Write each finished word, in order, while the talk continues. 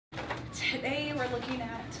Today we're looking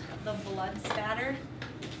at the blood spatter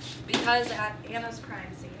because at Anna's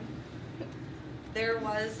crime scene there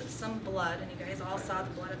was some blood, and you guys all saw the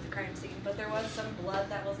blood at the crime scene, but there was some blood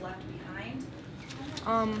that was left behind.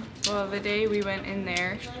 Well, the day we went in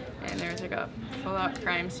there, and there was like a full-out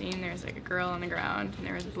crime scene. There was like a girl on the ground, and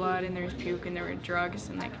there was blood, and there was puke, and there were drugs,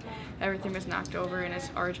 and like everything was knocked over. And it's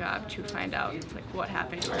our job to find out like what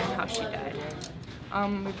happened to her and how she died.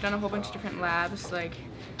 We've done a whole bunch of different labs. Like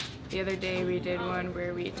the other day, we did one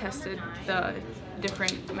where we tested the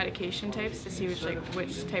different medication types to see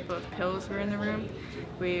which type of pills were in the room.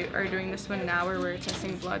 We are doing this one now where we're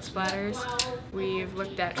testing blood splatters. We've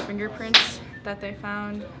looked at fingerprints that they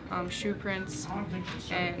found, shoe prints,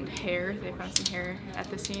 and hair. They found some hair at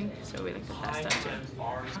the scene, so we looked at that stuff too.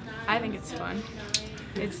 I think it's fun.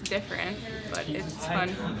 It's different, but it's fun.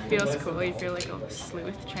 It feels cool. You feel like a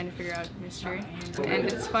sleuth trying to figure out mystery. And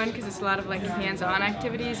it's fun because it's a lot of like hands-on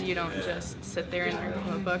activities. You don't just sit there and learn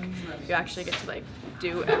from a book. You actually get to like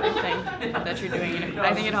do everything that you're doing. And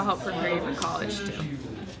I think it'll help prepare you for college too.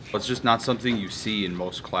 It's just not something you see in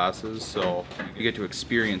most classes, so you get to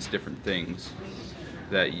experience different things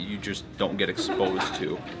that you just don't get exposed to.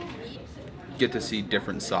 You get to see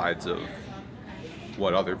different sides of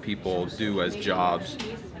what other people do as jobs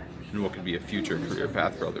and what could be a future career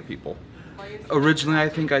path for other people. Originally, I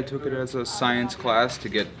think I took it as a science class to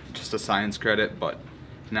get just a science credit, but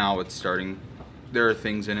now it's starting. There are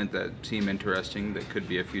things in it that seem interesting that could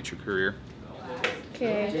be a future career.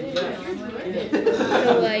 Okay.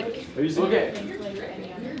 So like.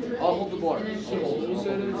 I'll hold the board.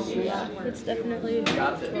 It's definitely.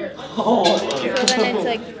 Got it. So then it's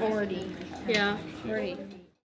like 40. Yeah. 40.